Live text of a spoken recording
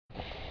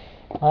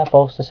Hi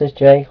folks, this is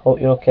Jay. Hope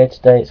you're okay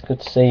today. It's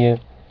good to see you.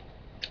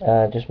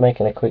 Just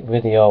making a quick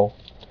video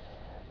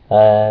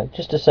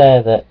just to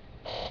say that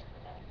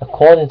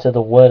according to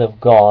the Word of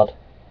God,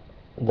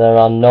 there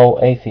are no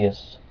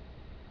atheists.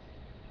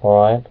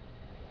 Alright?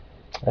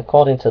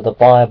 According to the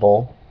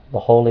Bible, the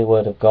Holy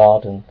Word of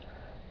God, and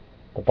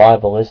the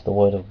Bible is the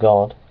Word of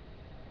God,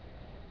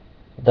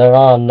 there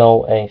are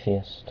no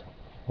atheists.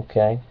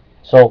 Okay?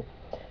 So,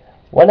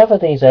 whenever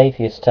these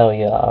atheists tell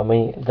you, I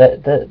mean,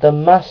 the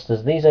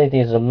masters, these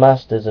atheists are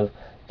masters of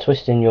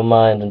twisting your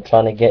mind and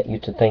trying to get you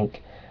to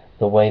think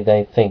the way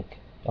they think.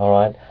 All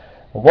right.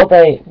 What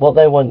they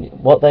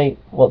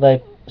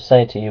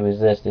say to you is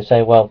this: they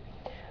say, well,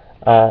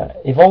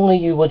 if only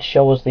you would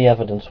show us the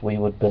evidence, we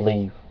would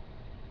believe.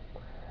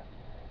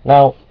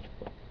 Now,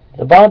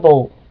 the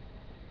Bible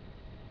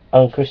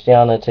and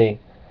Christianity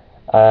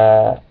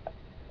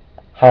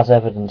has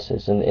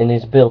evidences and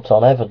is built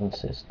on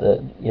evidences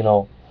that, you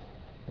know,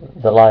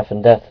 the life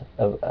and death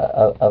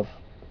of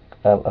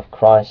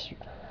Christ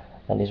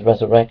and his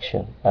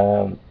resurrection.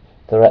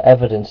 There are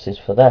evidences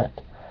for that.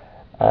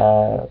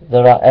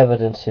 There are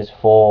evidences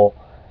for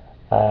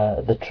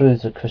the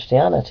truths of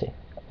Christianity.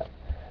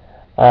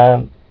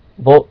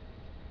 But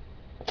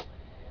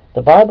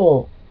the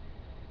Bible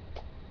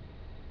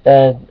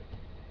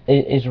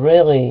is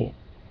really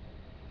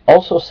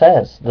also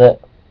says that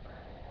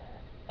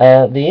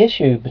the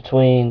issue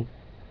between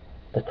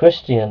the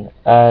Christian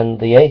and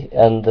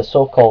the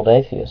so-called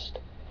atheist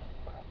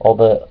or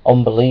the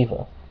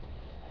unbeliever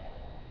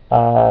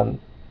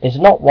is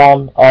not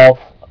one of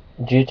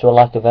due to a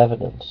lack of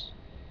evidence,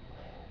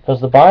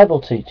 because the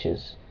Bible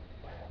teaches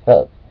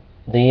that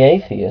the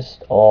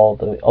atheist or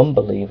the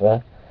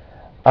unbeliever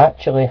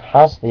actually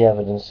has the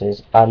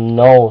evidences and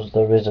knows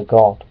there is a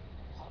God.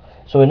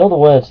 So in other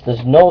words,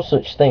 there's no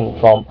such thing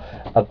from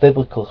a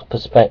biblical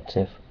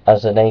perspective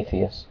as an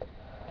atheist.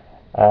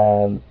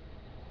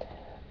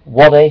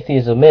 What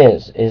atheism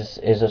is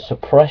a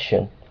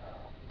suppression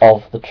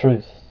of the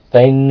truth.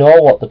 They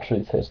know what the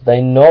truth is.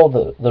 They know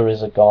that there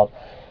is a God,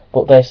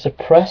 but they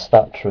suppress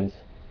that truth.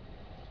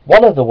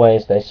 One of the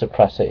ways they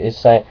suppress it is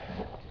say,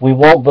 we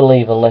won't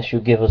believe unless you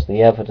give us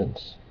the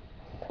evidence.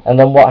 And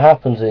then what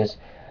happens is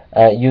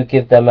you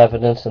give them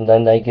evidence and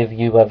then they give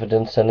you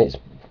evidence, and it's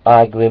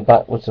arguing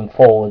backwards and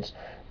forwards.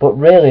 But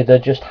really they're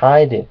just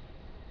hiding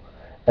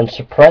and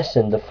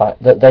suppressing the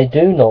fact that they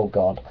do know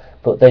God,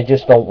 but they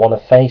just don't want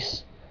to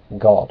face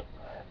God.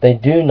 They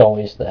do know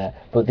he's there,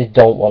 but they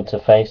don't want to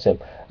face him,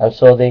 and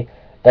so they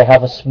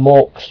have a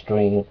smoke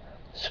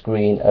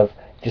screen of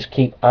just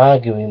keep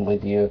arguing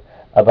with you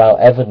about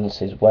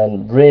evidences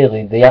when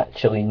really they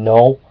actually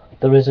know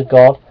there is a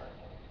God,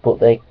 but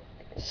they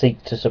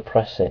seek to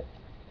suppress it,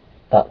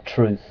 that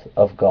truth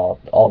of God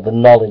or the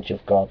knowledge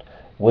of God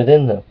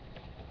within them.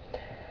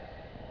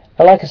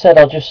 And like I said,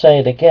 I'll just say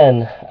it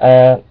again,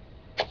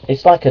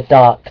 it's like a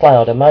dark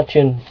cloud.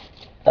 Imagine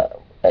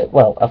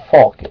a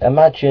fog.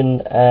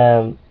 Imagine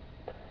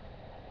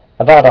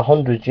about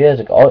 100 years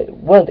ago, it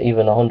weren't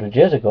even 100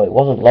 years ago, it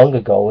wasn't long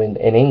ago in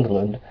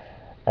England,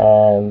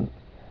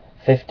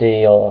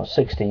 50 or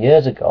 60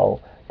 years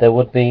ago, there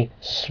would be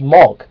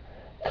smog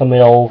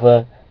coming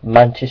over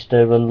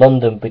Manchester and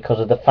London because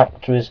of the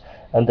factories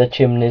and the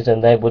chimneys,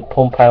 and they would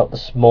pump out the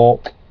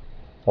smoke,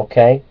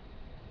 okay?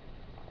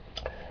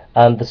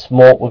 And the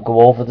smoke would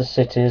go over the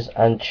cities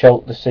and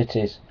choke the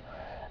cities,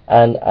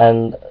 and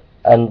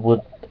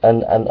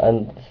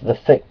the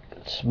thick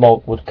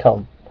smoke would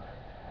come.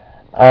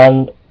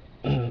 And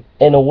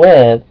in a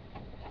way,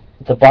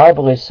 the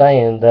Bible is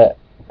saying that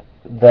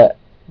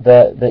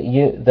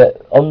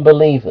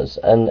unbelievers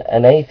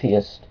and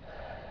atheists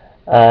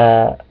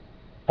are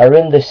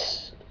in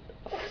this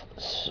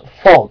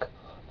fog,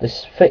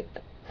 this thick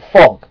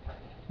fog,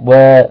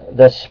 where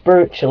they're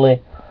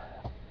spiritually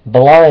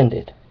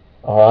blinded.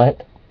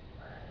 Alright?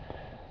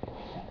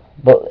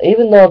 But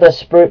even though they're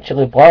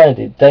spiritually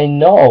blinded, they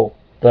know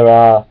there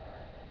are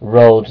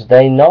roads,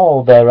 they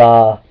know there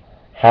are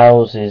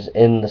houses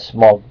in the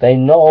smog, they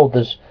know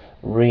there's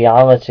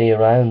reality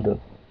around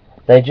them.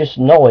 They just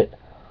know it.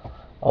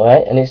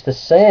 Alright? And it's the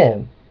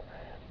same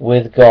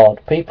with God.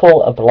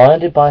 People are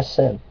blinded by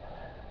sin,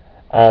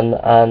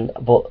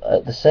 but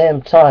at the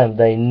same time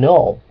they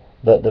know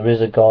that there is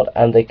a God,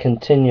 and they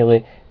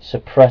continually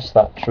suppress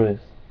that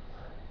truth.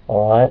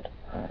 Alright?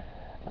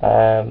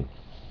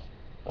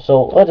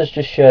 So let us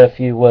just share a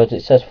few words.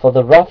 It says, for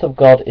the wrath of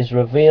God is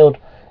revealed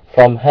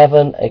from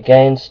heaven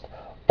against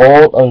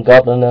all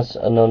ungodliness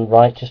and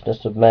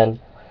unrighteousness of men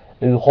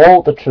who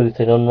hold the truth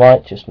in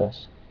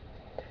unrighteousness.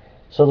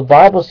 So the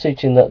Bible's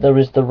teaching that there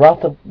is the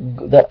wrath of,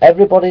 that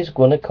everybody's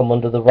going to come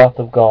under the wrath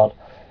of God,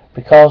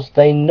 because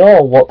they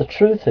know what the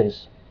truth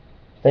is.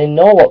 They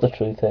know what the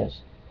truth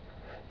is,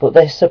 but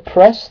they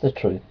suppress the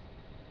truth.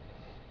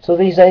 So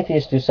these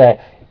atheists who say,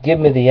 give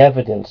me the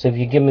evidence, if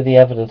you give me the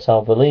evidence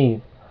I'll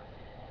believe,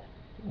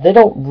 they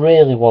don't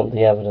really want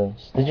the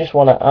evidence. They just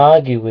want to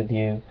argue with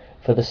you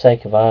for the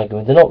sake of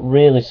arguing. They're not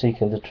really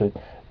seeking the truth.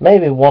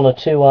 Maybe one or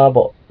two are,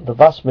 but the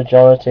vast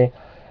majority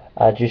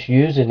are just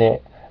using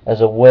it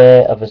as a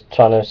way of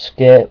trying to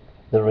escape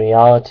the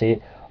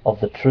reality of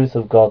the truth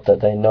of God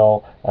that they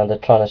know, and they're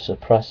trying to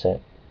suppress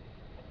it.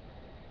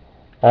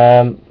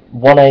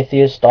 One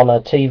atheist on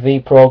a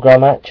TV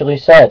program actually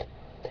said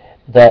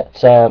that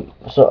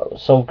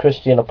some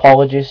Christian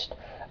apologist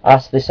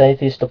asked this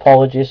atheist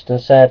apologist and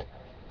said,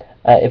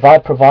 if I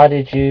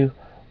provided you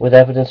with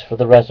evidence for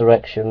the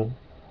resurrection,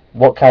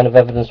 what kind of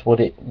evidence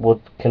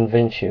would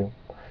convince you?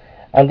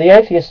 And the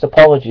atheist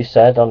apologist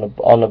said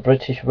on a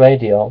British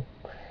radio,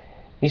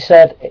 he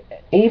said,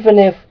 even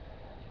if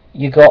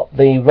you got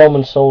the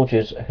Roman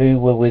soldiers who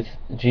were with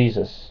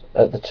Jesus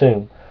at the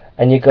tomb,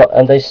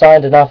 and they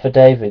signed an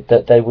affidavit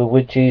that they were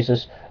with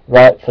Jesus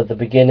right for the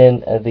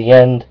beginning and the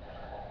end,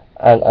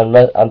 and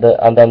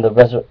then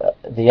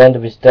the end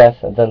of his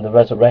death, and then the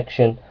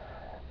resurrection,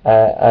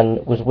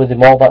 and was with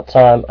him all that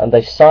time, and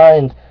they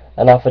signed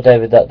an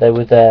affidavit that they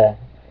were there.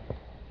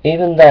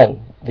 Even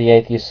then, the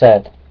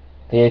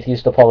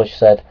atheist apologist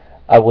said,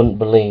 I wouldn't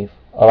believe.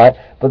 Alright?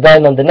 But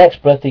then on the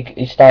next breath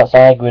he starts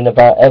arguing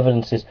about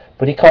evidences,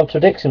 but he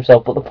contradicts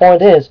himself. But the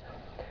point is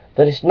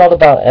that it's not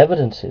about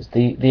evidences.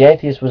 The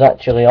atheist was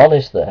actually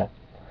honest there.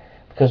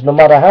 Because no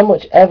matter how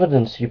much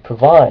evidence you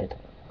provide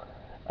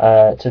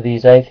to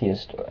these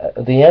atheists,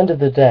 at the end of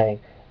the day,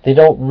 they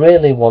don't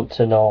really want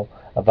to know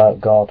about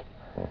God.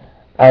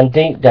 And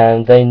deep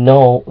down they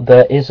know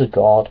there is a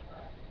God,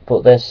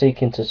 but they're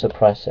seeking to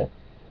suppress it.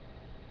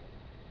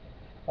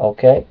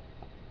 Okay?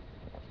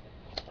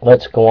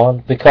 Let's go on.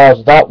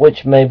 Because that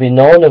which may be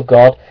known of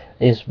God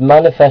is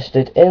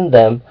manifested in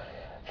them,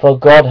 for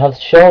God hath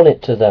shown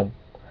it to them.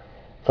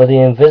 For the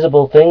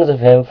invisible things of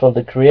him from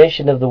the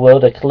creation of the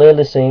world are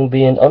clearly seen,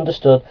 being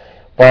understood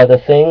by the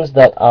things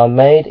that are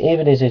made,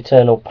 even his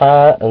eternal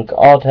power and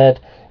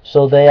Godhead,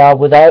 so they are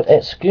without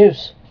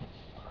excuse.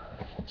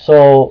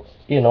 So,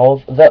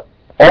 that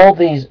all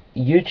these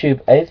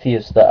YouTube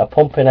atheists that are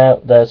pumping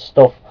out their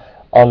stuff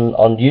on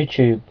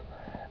YouTube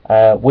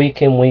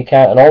week in, week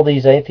out, and all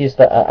these atheists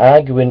that are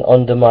arguing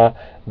under my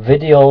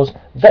videos,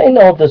 they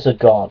know there's a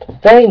God.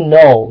 They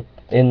know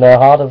in their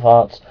heart of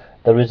hearts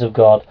there is a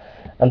God.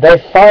 And they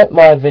fight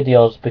my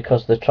videos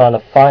because they're trying to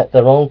fight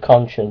their own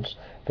conscience,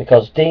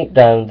 because deep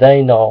down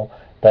they know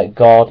that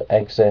God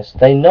exists.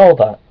 They know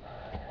that.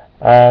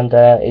 And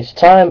it's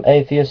time,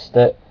 atheists,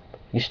 that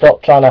you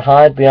stop trying to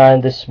hide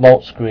behind this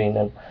smoke screen.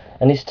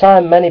 And it's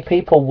time many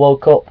people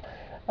woke up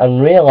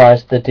and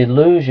realize the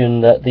delusion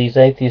that these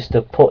atheists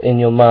have put in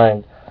your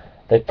mind.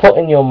 They put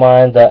in your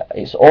mind that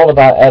it's all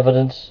about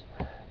evidence,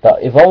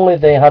 that if only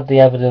they had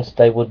the evidence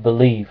they would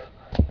believe.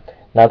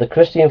 Now the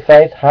Christian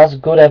faith has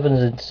good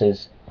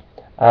evidences,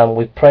 and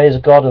we praise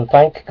God and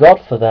thank God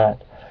for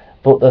that.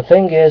 But the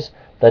thing is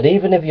that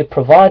even if you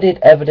provided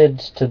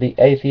evidence to the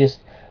atheists,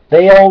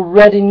 they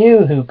already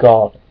knew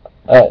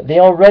they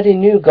already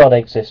knew God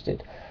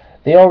existed.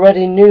 They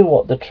already knew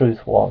what the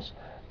truth was.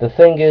 The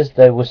thing is,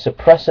 they were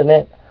suppressing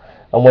it,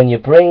 and when you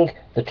bring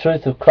the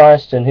truth of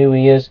Christ and who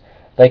he is,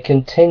 they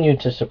continue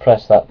to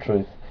suppress that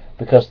truth,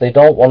 because they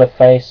don't want to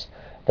face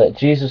that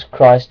Jesus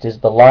Christ is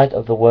the light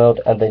of the world,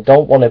 and they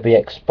don't want to be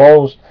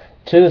exposed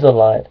to the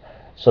light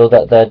so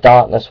that their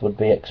darkness would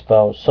be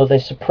exposed. So they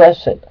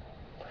suppress it.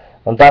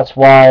 And that's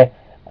why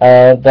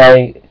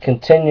they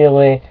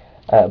continually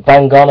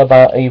bang on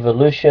about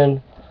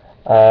evolution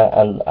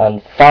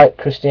and fight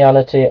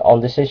Christianity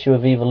on this issue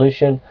of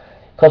evolution,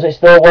 because it's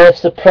their way of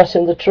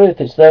suppressing the truth.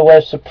 It's their way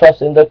of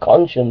suppressing their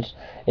conscience.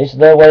 It's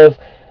their way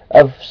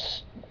of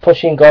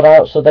pushing God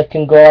out so they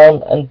can go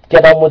on and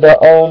get on with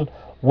their own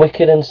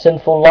wicked and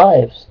sinful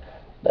lives.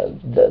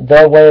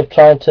 Their way of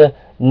trying to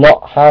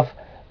not have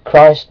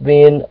Christ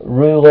being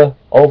ruler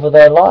over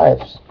their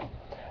lives.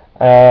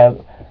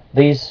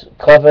 These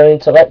clever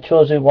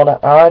intellectuals who want to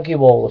argue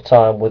all the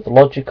time with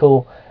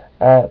logical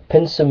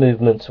pincer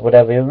movements or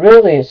whatever,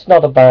 really it's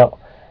not about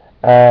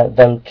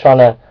them trying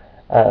to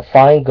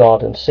find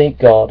God and seek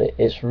God.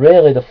 It's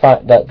really the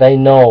fact that they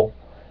know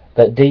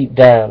that deep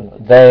down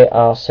they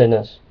are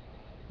sinners,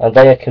 and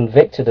they are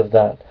convicted of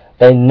that.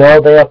 They know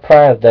they are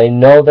proud, they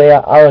know they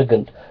are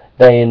arrogant,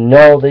 they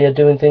know they are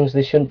doing things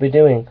they shouldn't be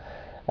doing,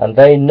 and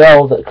they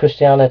know that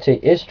Christianity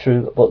is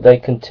true, but they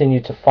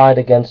continue to fight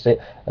against it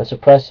and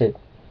suppress it.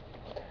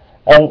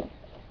 And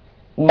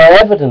my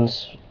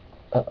evidence,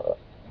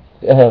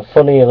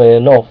 funnily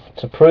enough,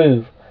 to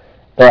prove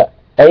that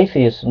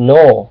atheists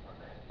know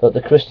that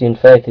the Christian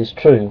faith is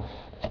true,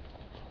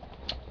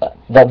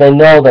 that they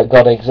know that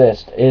God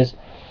exists, is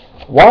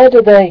why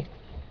do they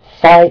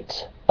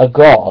fight a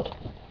God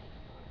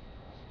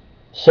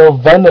so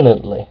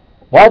vehemently?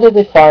 Why do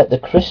they fight the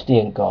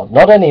Christian God,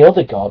 not any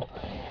other God?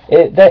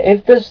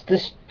 If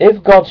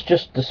God's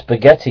just the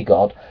spaghetti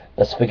God,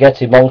 a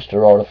spaghetti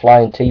monster or a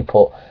flying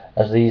teapot,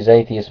 as these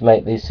atheists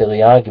make these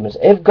silly arguments,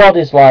 if God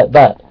is like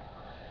that,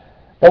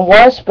 then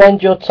why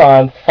spend your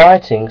time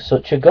fighting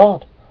such a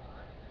God?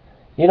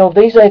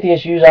 These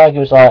atheists use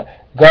arguments like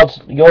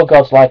your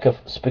God's like a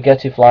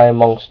spaghetti flying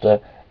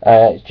monster,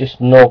 just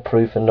no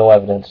proof and no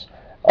evidence.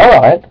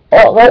 Alright,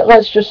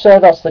 let's just say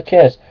that's the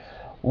case.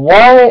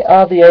 Why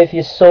are the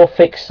atheists so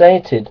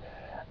fixated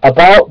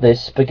about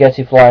this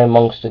spaghetti flying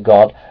monster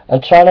God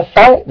and trying to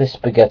fight this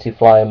spaghetti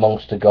flying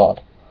monster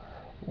God?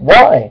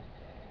 Why?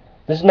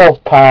 There's no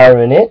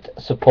power in it,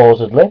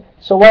 supposedly,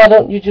 so why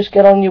don't you just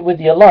get on with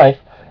your life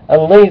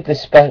and leave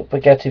this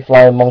spaghetti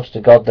flying monster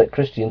God that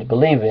Christians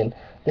believe in?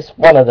 This is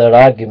one of their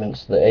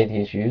arguments that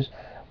atheists use.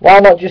 Why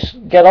not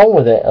just get on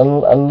with it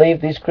and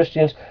leave these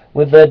Christians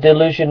with their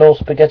delusional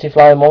spaghetti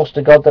flying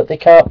monster God that they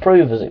can't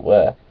prove, as it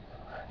were?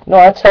 No,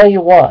 I'll tell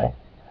you why.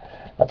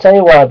 I'll tell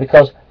you why,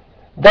 because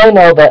they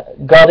know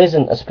that God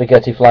isn't a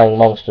spaghetti flying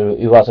monster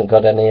who hasn't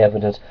got any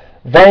evidence.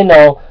 They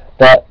know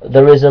that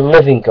there is a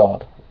living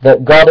God,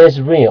 that God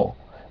is real,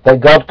 that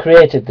God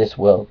created this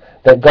world,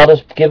 that God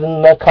has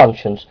given them a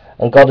conscience,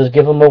 and God has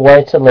given them a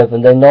way to live,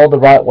 and they know the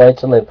right way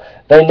to live.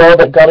 They know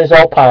that God is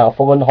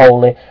all-powerful and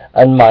holy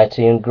and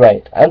mighty and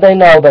great. And they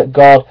know that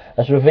God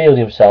has revealed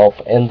himself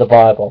in the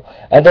Bible.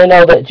 And they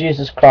know that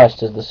Jesus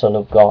Christ is the Son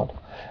of God.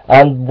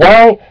 And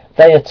why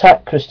they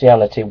attack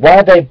Christianity,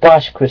 why they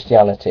bash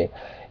Christianity,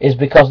 is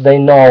because they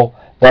know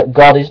that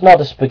God is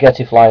not a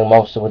spaghetti flying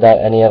monster without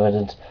any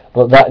evidence,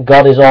 but that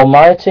God is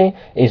almighty,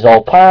 is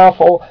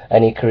all-powerful,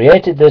 and he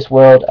created this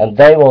world, and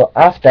they will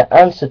have to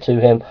answer to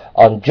him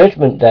on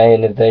Judgment Day,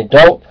 and if they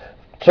don't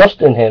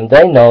trust in him,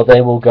 they know they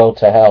will go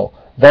to hell.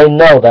 They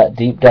know that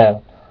deep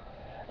down.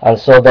 And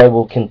so they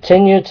will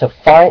continue to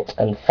fight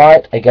and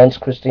fight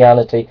against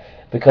Christianity,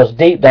 because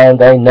deep down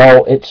they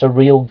know it's a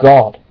real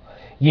God.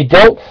 You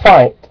don't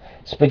fight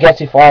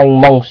spaghetti flying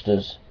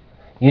monsters.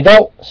 You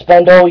don't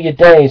spend all your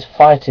days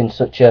fighting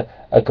such a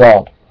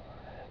God.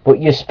 But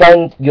you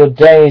spend your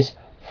days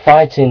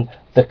fighting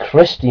the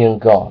Christian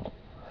God,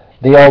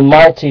 the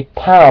almighty,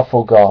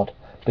 powerful God,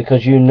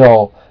 because you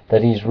know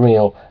that he's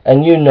real,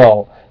 and you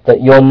know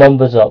that your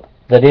number's up,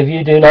 that if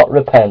you do not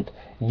repent,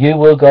 you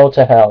will go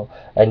to hell,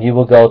 and you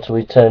will go to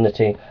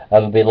eternity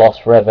and be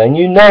lost forever. And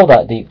you know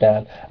that deep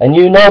down, and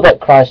you know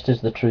that Christ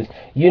is the truth.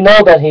 You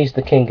know that he's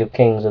the King of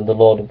Kings and the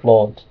Lord of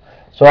Lords.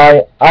 So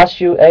I ask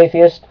you,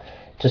 atheists,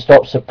 to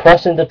stop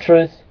suppressing the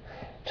truth,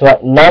 to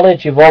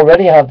acknowledge you've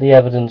already had the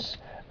evidence,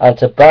 and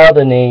to bow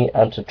the knee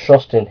and to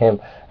trust in him.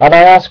 And I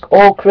ask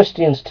all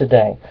Christians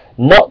today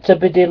not to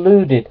be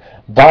deluded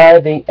by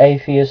the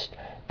atheist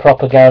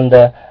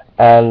propaganda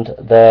and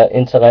their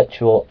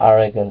intellectual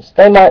arrogance.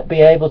 They might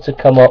be able to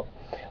come up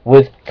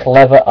with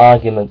clever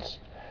arguments,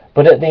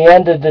 but at the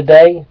end of the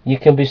day, you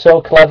can be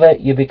so clever,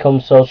 you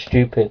become so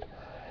stupid.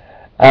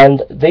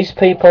 And these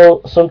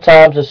people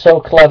sometimes are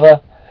so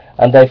clever,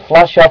 and they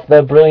flash off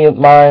their brilliant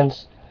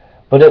minds,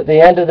 but at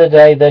the end of the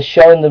day, they're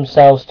showing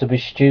themselves to be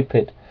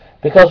stupid.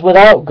 Because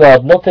without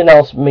God, nothing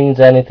else means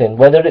anything.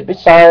 Whether it be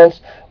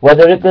science,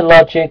 whether it be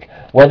logic,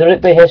 whether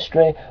it be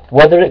history,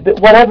 whether it be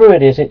whatever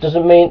it is, it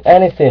doesn't mean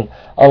anything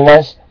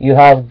unless you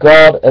have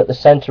God at the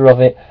center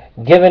of it,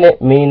 giving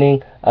it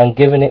meaning and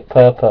giving it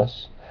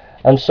purpose.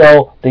 And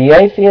so the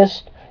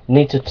atheists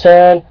need to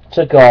turn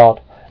to God,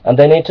 and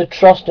they need to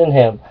trust in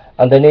him,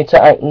 and they need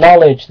to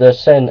acknowledge their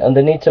sin, and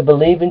they need to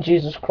believe in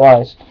Jesus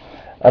Christ,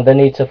 and they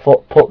need to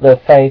put their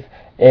faith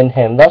in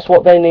him. That's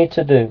what they need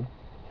to do.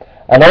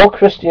 And all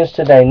Christians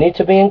today need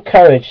to be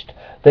encouraged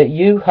that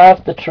you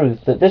have the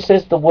truth, that this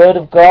is the Word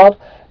of God,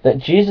 that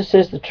Jesus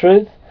is the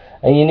truth,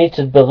 and you need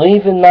to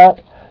believe in that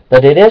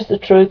it is the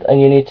truth,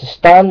 and you need to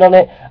stand on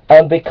it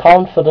and be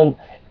confident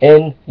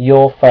in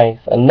your faith,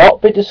 and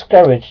not be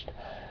discouraged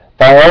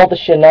by all the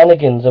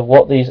shenanigans of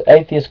what these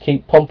atheists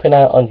keep pumping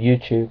out on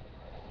YouTube.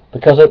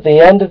 Because at the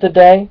end of the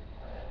day,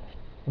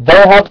 they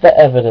have the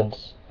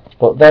evidence,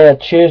 but they are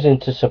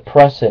choosing to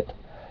suppress it.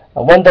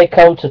 And when they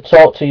come to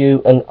talk to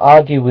you and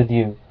argue with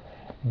you,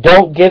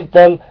 don't give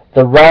them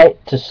the right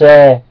to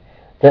say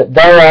that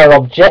they are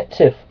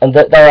objective and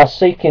that they are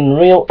seeking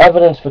real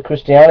evidence for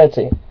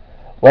Christianity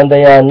when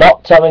they are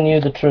not telling you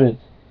the truth.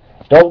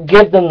 Don't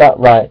give them that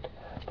right,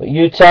 but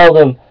you tell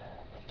them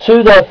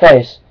to their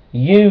face,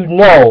 you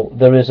know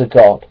there is a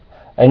God,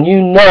 and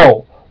you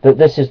know that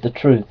this is the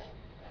truth.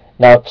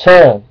 Now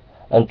turn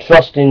and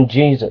trust in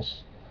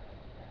Jesus.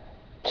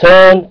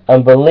 Turn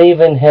and believe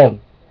in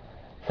him.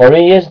 For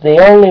he is the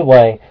only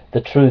way, the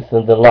truth,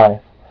 and the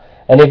life.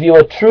 And if you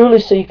are truly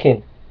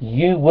seeking,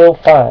 you will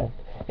find.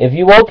 If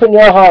you open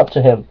your heart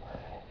to him,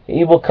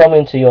 he will come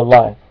into your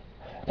life.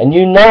 And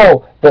you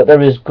know that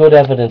there is good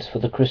evidence for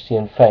the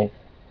Christian faith.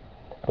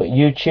 But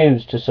you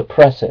choose to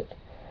suppress it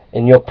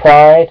in your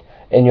pride,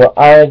 in your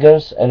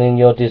arrogance, and in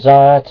your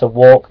desire to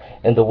walk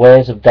in the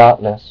ways of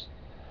darkness.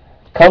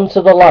 Come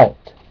to the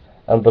light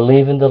and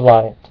believe in the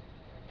light.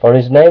 For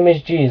his name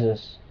is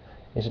Jesus.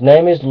 His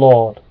name is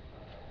Lord.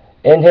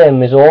 In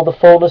him is all the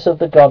fullness of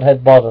the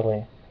Godhead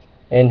bodily.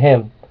 In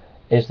him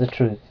is the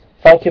truth.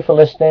 Thank you for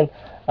listening,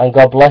 and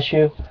God bless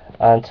you,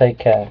 and take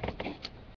care.